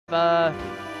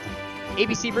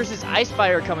ABC versus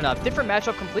Icefire coming up. Different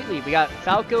matchup completely. We got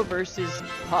Falco versus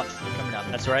Puff coming up.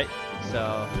 That's right.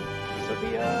 So this will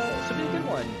be a good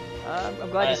one. I'm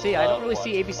glad to see. I don't really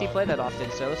see ABC play that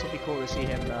often, so this will be cool to see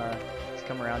him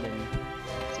come around and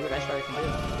see what Icefire can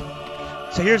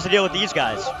do. So here's the deal with these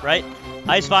guys, right?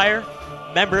 Icefire,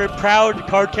 proud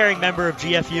card-carrying member of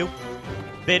GFU,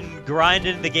 been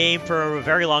grinding the game for a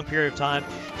very long period of time.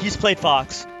 He's played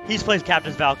Fox, he's played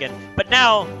Captain's Falcon, but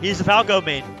now he's the Falco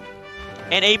main.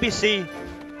 And ABC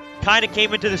kind of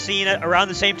came into the scene around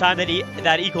the same time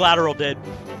that Equilateral did.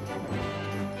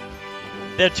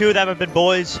 The two of them have been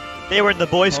boys. They were in the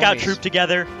Boy Scout troop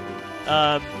together.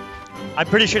 I'm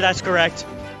pretty sure that's correct.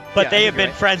 But they have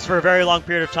been friends for a very long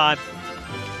period of time.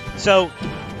 So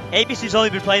ABC's only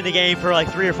been playing the game for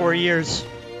like 3 or 4 years.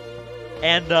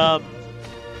 And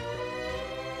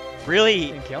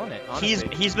really, been killing it,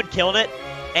 he's been killing it.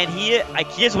 And he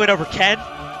has a win over Ken.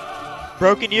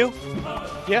 Broken you.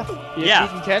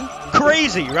 Yeah. Ken.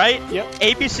 Crazy, right? Yep.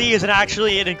 ABC is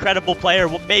actually an incredible player.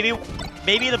 Well, maybe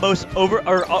the most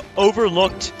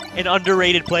overlooked and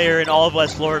underrated player in all of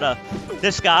West Florida.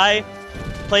 This guy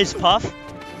plays Puff,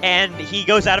 and he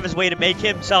goes out of his way to make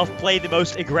himself play the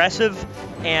most aggressive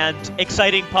and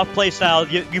exciting Puff playstyle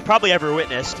you probably ever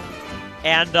witnessed.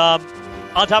 And on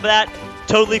top of that,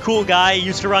 totally cool guy. He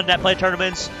used to run net play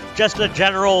tournaments. Just a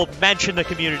general mention the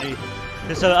community.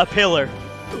 Just a pillar.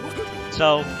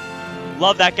 So,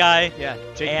 love that guy. Yeah,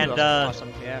 Jake and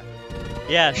awesome.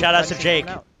 Yeah, shout out to Jake.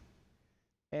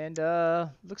 And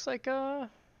looks like might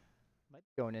be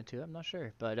going into it, I'm not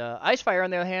sure. But Icefire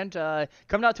on the other hand,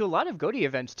 coming out to a lot of GOTY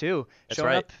events too. That's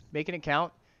showing right. up, making it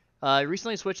count.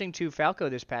 Recently switching to Falco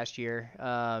this past year.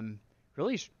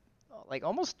 Really like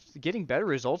almost getting better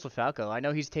results with Falco. I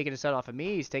know he's taking a set off of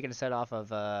me, he's taking a set off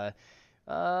of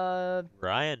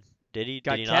Ryan. Did he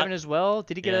Kevin not? as well.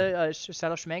 Did he get a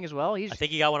set off Shmang as well? I think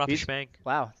he got one off of Shmang.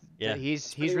 Wow. Yeah.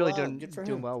 He's really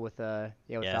doing well with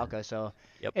Falco. So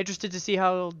interested to see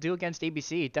how he'll do against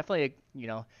ABC. Definitely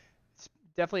it's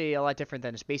definitely a lot different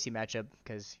than a Spacey matchup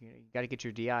because you got to get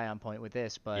your DI on point with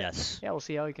this. But yeah, we'll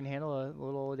see how he can handle a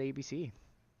little ABC.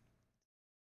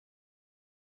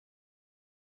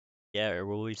 Yeah, or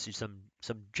will we see some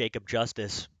Jacob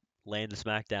Justice laying the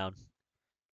smackdown?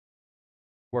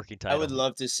 Working title. I would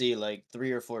love to see like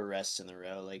 3 or 4 rests in a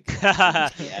row. Like,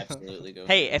 absolutely go.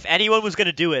 Hey, if anyone was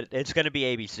gonna do it, it's gonna be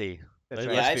ABC. That's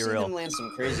right. Yeah, I've seen him land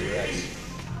some crazy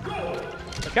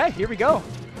rests. Okay, here we go.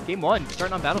 Game 1,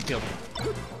 starting on Battlefield.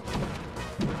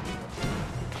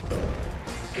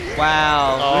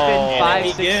 Wow,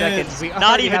 within 5-6 seconds.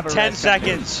 Not even 10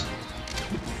 seconds.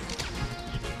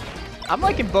 I'm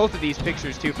liking both of these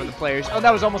pictures too from the players. Oh,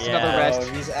 that was almost another rest.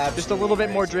 Just a little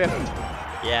bit more drift.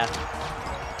 Yeah.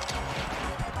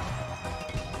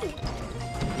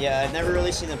 Yeah, I've never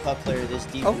really seen a Puff player this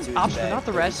deep into his option, bag. not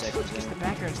the rest. Just the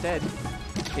backer instead.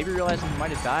 Maybe realizing he might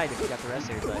have died if he got the rest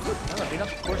there, but I don't know, being up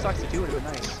 4 stocks to 2 would have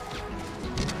been nice.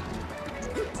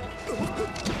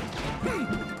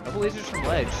 Double lasers from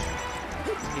ledge.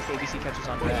 See if ABC catches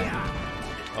on to that.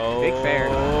 Oh, big fair.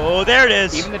 Oh, there it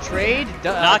is. Even the trade?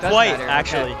 Not quite,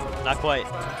 actually. Okay. Not quite.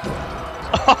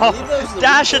 Oh,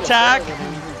 dash attack.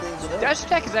 Dash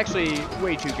attack is actually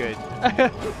way too good.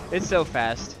 It's so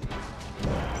fast.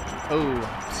 Oh,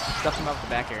 stuffs him up with the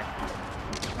back air.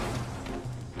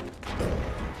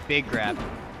 Big grab.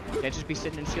 Can't just be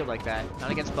sitting in shield like that. Not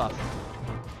against Buff.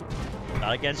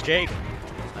 Not against Jake.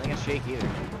 Not against Jake either.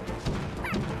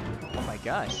 Oh my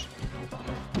gosh.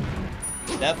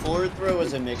 That forward throw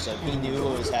was a mix-up. He knew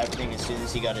what was happening as soon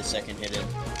as he got his second hit in.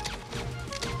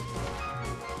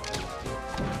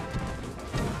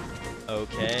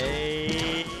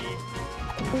 Okay.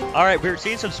 All right, we're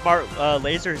seeing some smart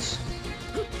lasers.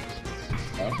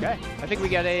 Okay. I think we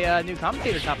got a new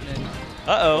commentator coming in.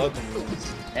 Uh-oh.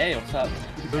 Hey, what's up?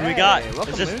 Who do we got?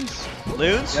 Welcome, Is this Loons?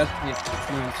 Loons? Yes,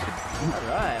 Loons.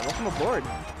 Alright, welcome aboard.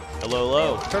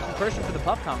 Hello. Perfect person for the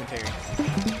Puff commentary.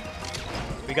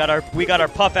 We got our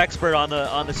Puff expert on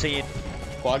the scene.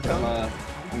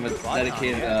 I'm a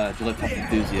dedicated Gillette Puff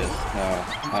enthusiast.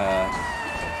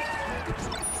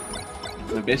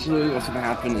 So basically what's going to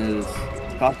happen is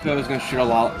Falco is going to shoot a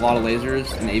lot of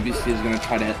lasers, and ABC is going to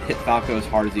try to hit Falco as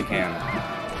hard as he can.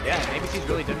 Yeah, ABC's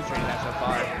really demonstrating that so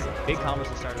far. Big combos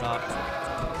to start it off.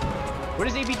 What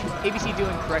is ABC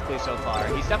doing correctly so far?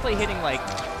 He's definitely hitting like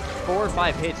 4 or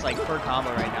 5 hits like per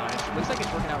combo right now. And it looks like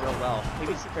it's working out real well.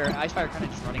 Icefire kind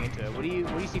of just running into it. What do you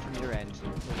see from your end?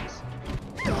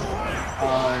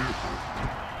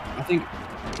 I think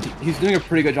he's doing a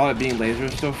pretty good job at beating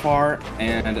lasers so far,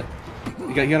 and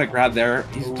you got a grab there.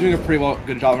 He's doing a pretty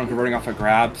good job of converting off of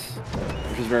grabs,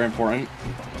 which is very important.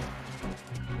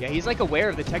 Yeah, he's like aware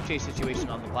of the tech chase situation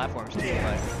on the platforms too,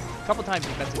 but a couple times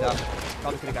he messed it up.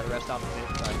 Probably could have got a rest off of it,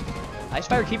 but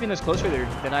Icefire keeping this closer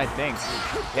than I think.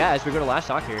 Yeah, as we go to last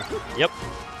stock here. Yep.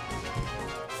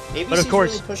 ABC's But of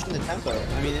course, really pushing the tempo.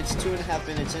 I mean, it's 2.5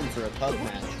 minutes in for a pub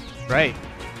match. Right.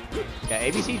 Yeah,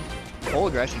 ABC full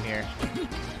aggression here.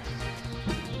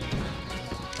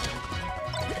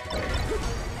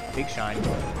 Big shine.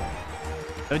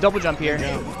 No double jump here.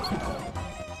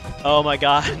 oh my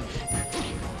god.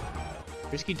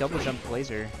 Risky double jump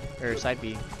laser or side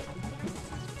B.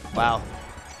 Wow.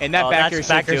 And that Oh, backer that's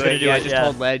should backer's do gonna it. do Yeah, it, just yeah.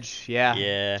 hold ledge. Yeah.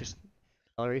 Yeah. Just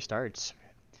already starts.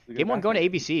 Game 1 going to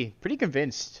ABC. Pretty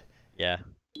convinced Yeah.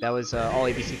 that was all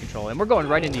ABC control. And we're going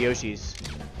right into Yoshi's.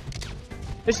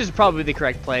 This is probably the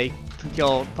correct play.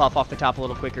 Kill Puff off the top a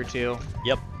little quicker too.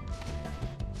 Yep.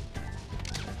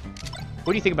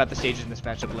 What do you think about the stages in this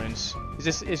matchup, Balloons? Is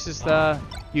this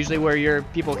usually where your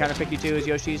people kind of pick you to is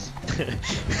Yoshi's?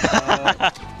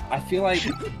 I feel like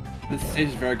this stage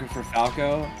is very good for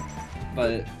Falco,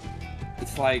 but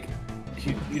it's like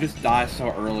you just die so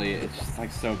early. It's just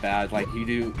like so bad. Like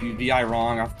you DI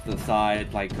wrong off to the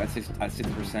side, like at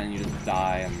 60%, you just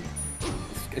die, and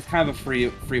it's kind of a free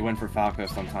win for Falco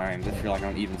sometimes if you're like on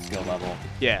an even skill level.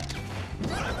 Yeah.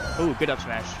 Ooh, good up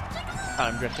smash.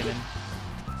 Caught him drifting in.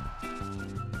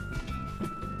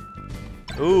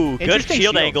 Ooh, good Interesting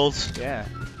shield shield. angles. Yeah.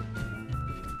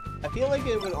 I feel like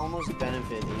it would almost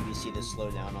benefit ABC to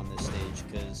slow down on this stage,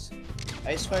 because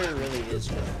Icefire really is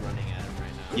just running at him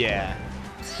right now. Yeah.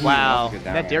 Ooh, Wow. that was a good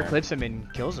down That dare air. clips him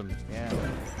and kills him. Yeah.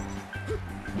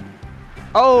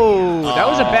 Oh, that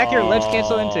was a back air ledge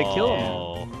cancel in to kill him.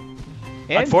 Oh.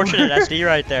 And Unfortunate SD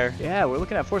right there. Yeah, we're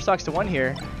looking at 4 stocks to 1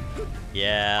 here.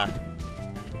 Yeah.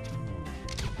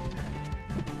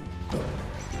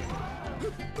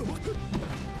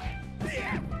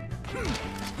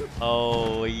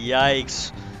 Oh,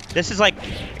 yikes. This is like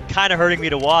kind of hurting me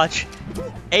to watch.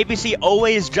 ABC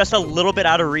always just a little bit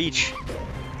out of reach.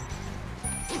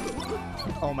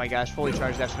 Oh my gosh, fully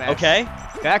charged F smash. Okay.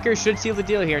 Backer should seal the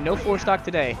deal here. No 4 stock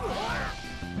today.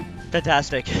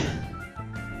 Fantastic.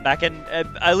 Back in,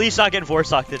 at least not getting 4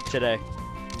 stock today.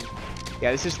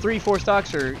 Yeah, this is 3 4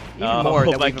 stocks or even Oh more.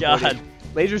 That my we've imported. God.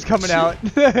 Laser's coming out.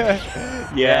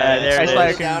 Yeah, there it Icefire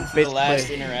is. can Down for the basically last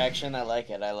play. interaction. I like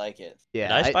it. I like it. Yeah,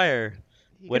 Nice fire.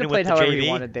 he could Winning have played with the however he JV.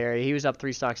 wanted there. He was up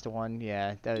 3 stocks to 1.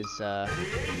 Yeah, that was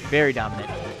very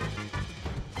dominant.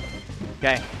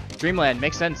 Okay, Dreamland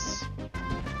makes sense.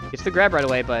 Gets the grab right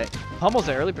away, but pummels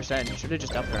the early percent. Should have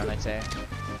just up thrown, I'd say.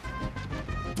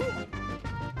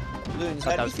 Loons,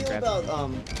 Thought that how do you was the feel grab.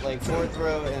 about like forward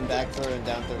throw and back throw and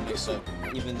down throw mix up,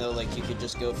 even though like you could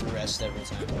just go for rest every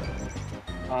time?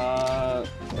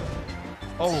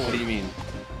 What do you mean?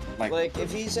 Like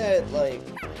if he's at like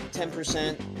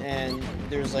 10% and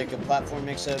there's like a platform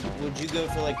mix up, would you go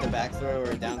for like the back throw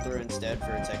or down throw instead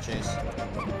for a tech chase?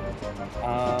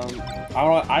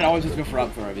 I'd always just go for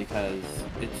up throw because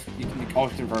you can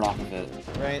always convert off of it.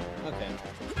 Right? Okay.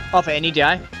 Off of any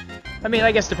DI? I mean,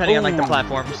 I guess depending on like the Ooh.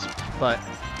 platforms, but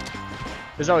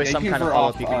there's always Yeah, some you can kind of convert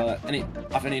follow-up off you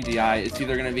can. off any DI. It's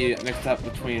either gonna be mixed up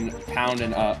between pound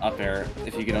and up air.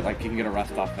 If you get you can get a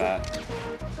rest off that.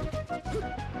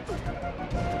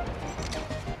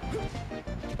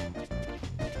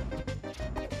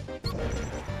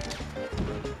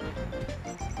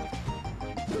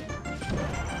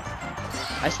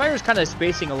 Icefire's kind of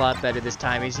spacing a lot better this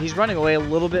time. He's running away a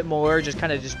little bit more, just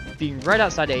kind of just being right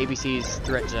outside of ABC's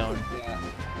threat zone. Yeah.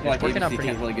 It's Like working out ABC pretty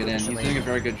can't really get in. He's efficiently. doing a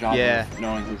very good job Yeah. of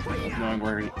knowing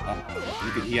where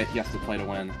he has to play to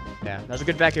win. Yeah, that was a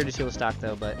good back here to seal the stock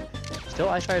though, but still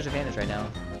Icefire's advantage right now.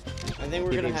 I think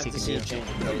we're See what gonna have ABC to can see a do. change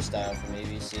of play style from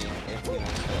ABC if we want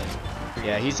to play.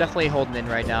 Yeah, he's definitely holding in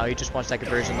right now. He just wants that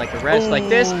conversion like the rest, like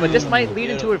this, but this might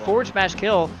lead into a forward smash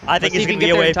kill. I think Let's he's see if he gonna can be get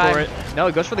there away in time. for it. No,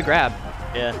 he goes for the grab.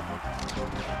 Yeah.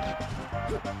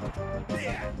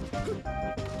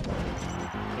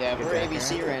 Yeah, Good we're back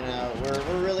ABC right now.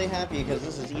 We're really happy because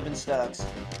this is even stocks.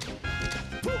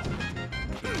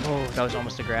 Oh, that was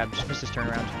almost a grab. Just missed his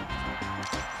turnaround.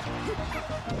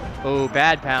 Oh,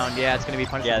 bad pound. Yeah, it's gonna be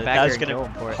punished Yeah, with the back that air was and kill gonna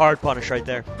him for it. hard punish right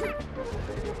there.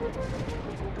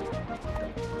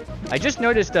 I just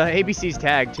noticed ABC's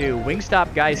tag too.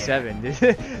 Wingstop Guy 7.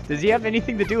 Does he have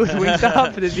anything to do with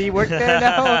Wingstop? Does he work there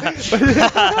now?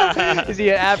 Is he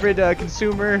an avid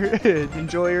consumer,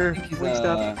 enjoyer? He's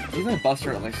Wingstop. he's a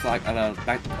buster at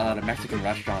a Mexican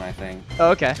restaurant, I think.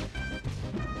 Oh, okay.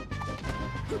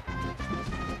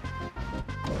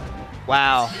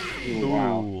 Wow. Ooh,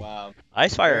 wow. Wow.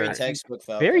 Icefire. Very textbook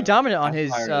Falco. Very dominant on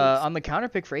his Icefire is- on the counter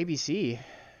pick for ABC.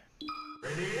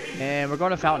 And we're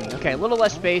going to Fountain. Okay, a little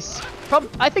less space.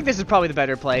 I think this is probably the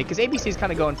better play because ABC is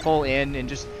kind of going full in and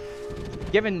just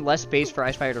giving less space for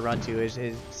Icefire to run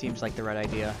to seems like the right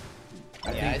idea.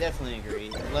 I definitely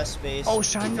agree. Less space. Oh,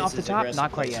 shining off the top?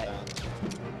 Not quite yet.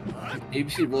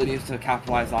 ABC really needs to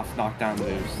capitalize off knockdown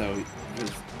moves. So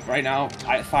because right now,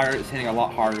 Icefire is hitting a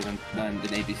lot harder than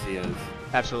ABC is.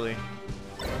 Absolutely.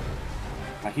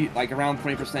 Like around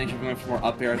 20%, he's going for more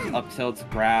up airs, up tilts,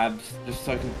 grabs, just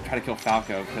so he can try to kill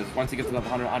Falco. Because once he gets above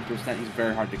 100%, he's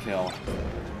very hard to kill.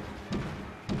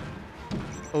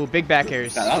 Oh, big back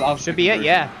airs. Yeah, should be it.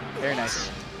 Yeah, very nice.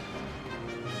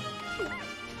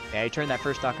 Yeah, he turned that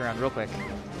first stock around real quick.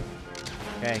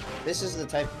 Okay. This is the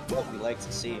type of what we like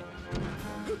to see.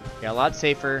 Yeah, a lot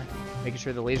safer. Making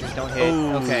sure the lasers don't hit.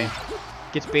 Ooh. Okay.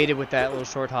 Gets baited with that little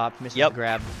short hop. Misses the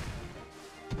grab.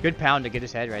 Good pound to get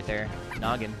his head right there.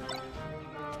 Noggin.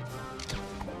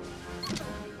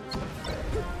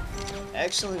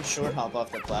 Excellent short hop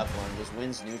off the platform. Just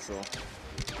wins neutral.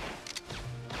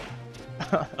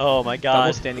 Oh my god.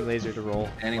 Double standing laser to roll.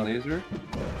 Standing laser?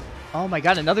 Oh my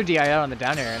god, another DI out on the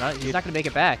down air, and he's not going to make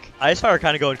it back. Icefire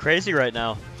kind of going crazy right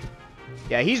now.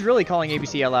 Yeah, he's really calling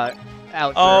ABC out.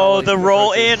 Oh, the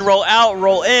roll in, roll out,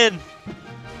 roll in.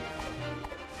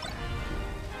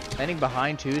 Landing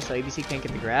behind too, so ABC can't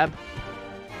get the grab.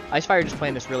 Icefire just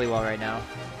playing this really well right now.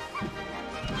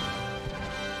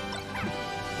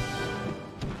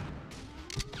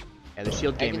 Yeah, the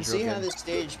shield game is real good. I can see how this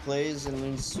stage plays in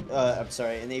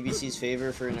ABC's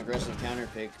favor for an aggressive counter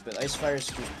pick, but Icefire's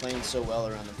just playing so well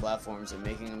around the platforms and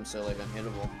making them so like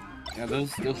unhittable. Yeah,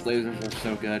 those lasers are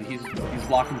so good. He's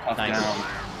locking Puff down.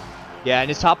 Yeah, and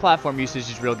his top platform usage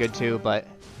is real good too, but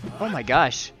oh my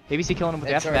gosh. ABC killing him with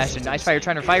the F smash, and Icefire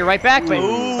trying to fire right back, but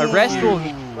Arrest will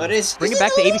bring it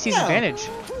back to ABC's advantage.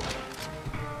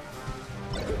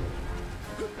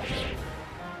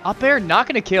 Up air, not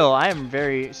gonna kill. I am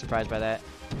very surprised by that.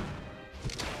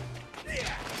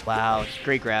 Wow,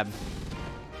 great grab.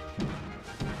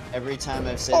 Every time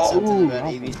I've said something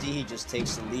about ABC, he just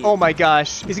takes the lead. Oh my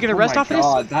gosh. Is he gonna rest off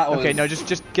of this? Okay, no,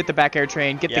 just get the back air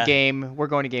train, get the game. We're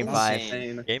going to game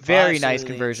 5. Very nice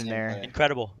conversion there.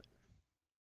 Incredible.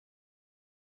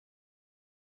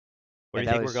 Where do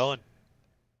you think we're going?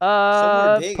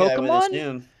 Somewhere big, Pokemon? I would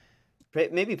assume.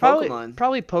 Maybe Pokemon.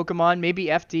 Probably Pokemon, maybe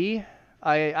FD.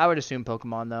 I would assume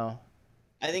Pokemon though.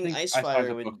 I think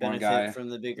Icefire would benefit from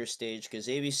the bigger stage because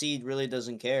ABC really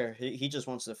doesn't care. He just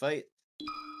wants to fight.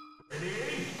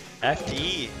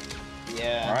 FD.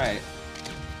 Yeah. Alright.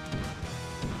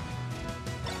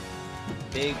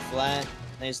 Big, flat,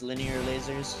 nice linear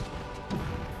lasers.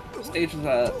 The stage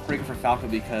is breaking for Falco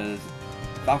because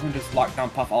Falco just locked down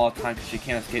Puff all the time because she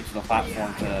can't escape to the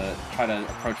platform to try to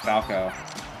approach Falco.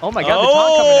 Oh my god, the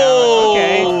taunt coming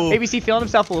out. Okay. ABC feeling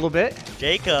himself a little bit.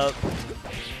 Jacob.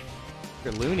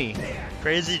 You're loony.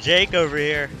 Crazy Jake over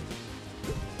here.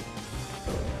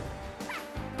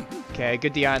 Okay,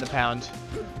 good DI on the pound.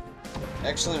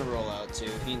 Excellent rollout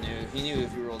too. He knew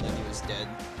if he rolled in, he was dead.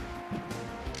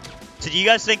 So do you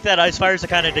guys think that Icefire's the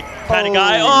kind of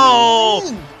guy?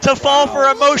 Oh, to fall for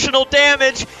emotional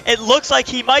damage. It looks like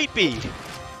he might be.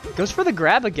 Goes for the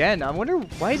grab again. I wonder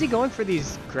why is he going for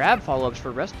these grab follow-ups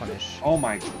for rest punish. Oh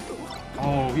my.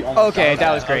 Oh, he almost okay,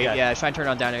 that was great. Okay. Yeah, trying to turn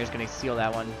on down air is going to steal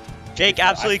that one. Jake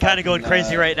absolutely kind of going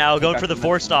crazy right now, going for the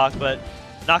 4 stock, but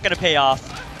not going to pay off.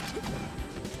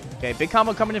 Okay, big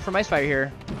combo coming in from Icefire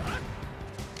here.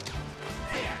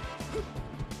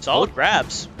 Solid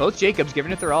grabs. Both Jacobs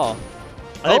giving it their all.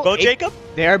 Are they both Jacob?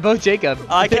 They are both Jacob.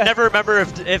 I can never remember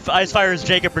if Icefire is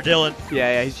Jacob or Dylan.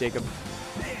 Yeah, he's Jacob.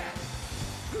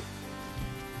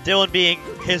 Dylan being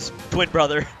his twin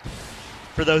brother,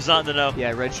 for those not in the know.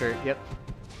 Yeah, red shirt, yep.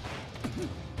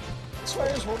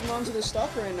 Icefire's holding on to the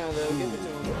stock right now, though. Give it to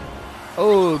him.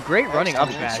 Oh, great running up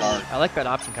smash. I like that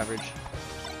option coverage.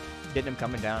 Getting him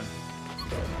coming down.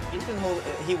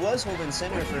 He was holding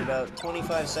center for about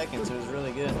 25 seconds. It was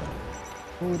really good.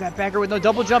 Oh, that bagger with no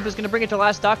double jump is going to bring it to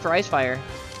last stock for Icefire.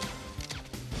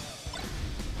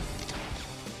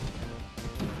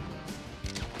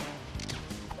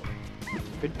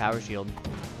 Good power shield.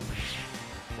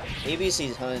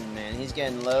 ABC's hunting, man. He's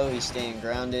getting low. He's staying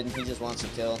grounded. He just wants to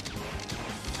kill.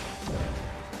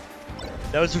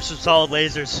 Those are some solid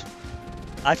lasers.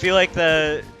 I feel like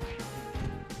the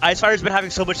Icefire's been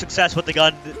having so much success with the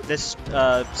gun this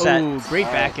set. Oh, great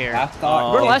back air.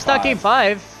 We're to last stock game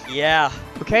 5. Yeah.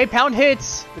 Okay, pound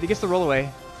hits, but he gets the roll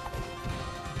away.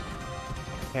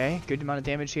 Okay, good amount of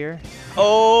damage here.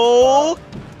 Oh,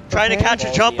 trying to catch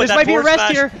a jump with that forward smash.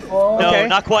 This might be a rest here. No, okay.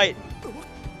 not quite.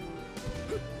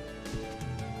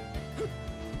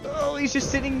 Oh, he's just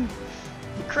sitting,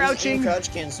 crouching.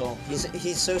 Crouch cancel.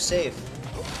 He's so safe.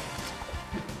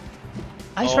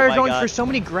 Icefire my going God. for so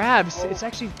many grabs. It's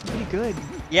actually pretty good.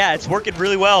 Yeah, it's working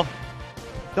really well.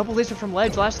 Double laser from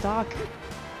ledge, last stock.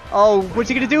 Oh, what's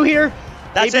he gonna do here?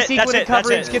 That's it, ABC that's with it, the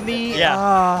coverage, that's it. getting the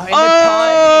Yeah. and the taunt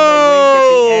and the wink at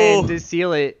the Oh! end to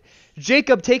seal it.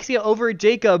 Jacob takes it over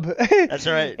Jacob. That's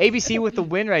right. ABC with the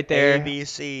win right there.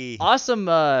 ABC. Awesome.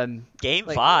 Game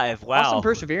Like, 5. Wow. Awesome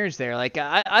perseverance there. Like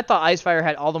I thought Icefire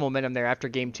had all the momentum there after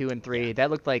game 2 and 3. That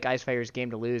looked like Icefire's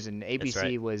game to lose, and ABC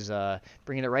right. was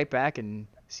bringing it right back and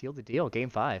sealed the deal. Game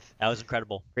 5. That was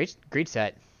incredible. Great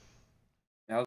set.